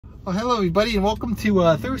Well, hello everybody, and welcome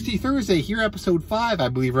to Thirsty Thursday here, episode 5, I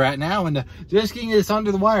believe we're at now, and just getting this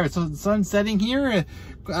under the wire. So the sun's setting here.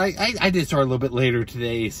 I did start a little bit later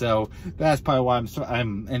today, so that's probably why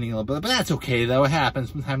I'm ending a little bit, but that's okay though. It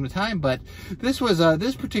happens from time to time. But this was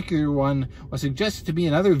this particular one was suggested to be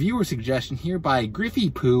another viewer suggestion here by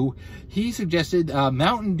Griffy Poo. He suggested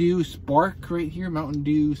Mountain Dew Spark right here, Mountain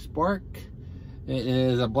Dew Spark. It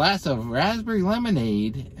is a blast of raspberry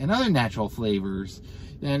lemonade and other natural flavors.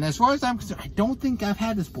 And as far as I'm concerned, I don't think I've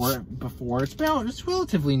had this before. It's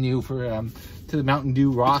relatively new for to the Mountain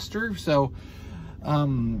Dew roster. So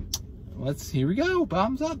here we go.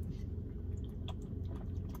 Bombs up.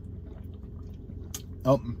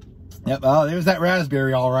 Oh, yep. Oh, there's that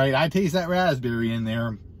raspberry. All right, I taste that raspberry in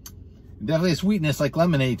there. Definitely a sweetness like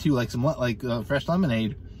lemonade too, like some fresh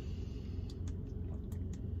lemonade.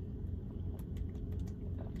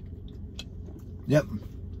 Yep.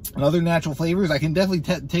 And other natural flavors. I can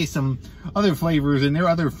definitely taste some other flavors in there,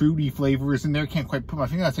 other fruity flavors in there. Can't quite put my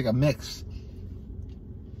finger on it. It's like a mix.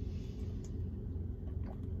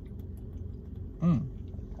 Now,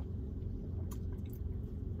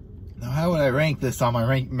 how would I rank this on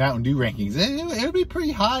my Mountain Dew rankings? It would be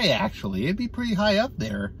pretty high, actually. It'd be pretty high up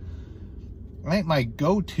there. I think my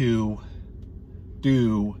go-to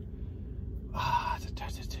Dew... I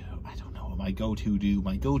don't know what my go-to Dew...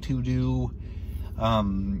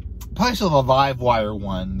 probably still the Livewire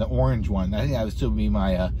one, the orange one. I think that would still be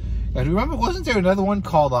my, I remember, wasn't there another one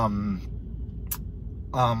called,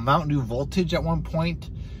 Mountain Dew Voltage at one point?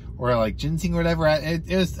 Or like ginseng or whatever. It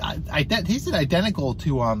tasted identical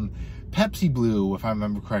to, Pepsi Blue, if I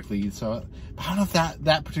remember correctly. So, I don't know if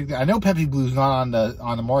that particular, I know Pepsi Blue's not on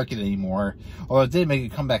the market anymore. Although it did make a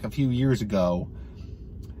comeback a few years ago.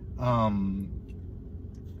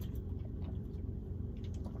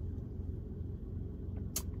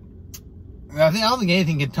 I don't think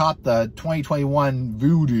anything can top the 2021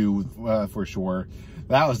 Voodoo for sure.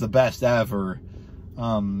 That was the best ever.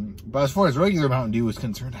 But as far as regular Mountain Dew is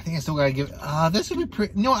concerned, I think I still gotta give this would be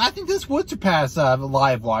pretty. No, I think this would surpass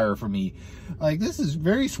Livewire for me. Like, this is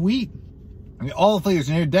very sweet. I mean, all the flavors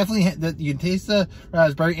in there. Definitely, that you can taste the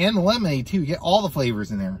raspberry and the lemonade too. You get all the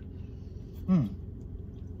flavors in there.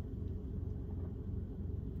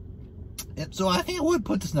 Yep, so I think I would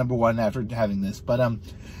put this #1 after having this. But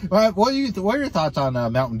what are your thoughts on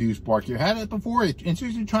Mountain Dew Spark? You had it before?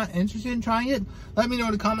 Interested in trying it? Let me know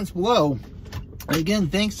in the comments below. Again,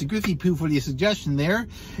 thanks to Griffy Poo for the suggestion there.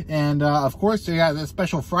 And of course, they got a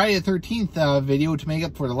special Friday the 13th video to make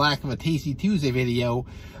up for the lack of a Tasty Tuesday video.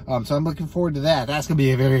 So I'm looking forward to that. That's going to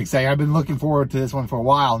be very exciting. I've been looking forward to this one for a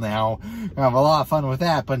while now. I have a lot of fun with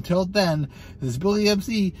that. But until then, this is Billy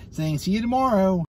MC saying see you tomorrow.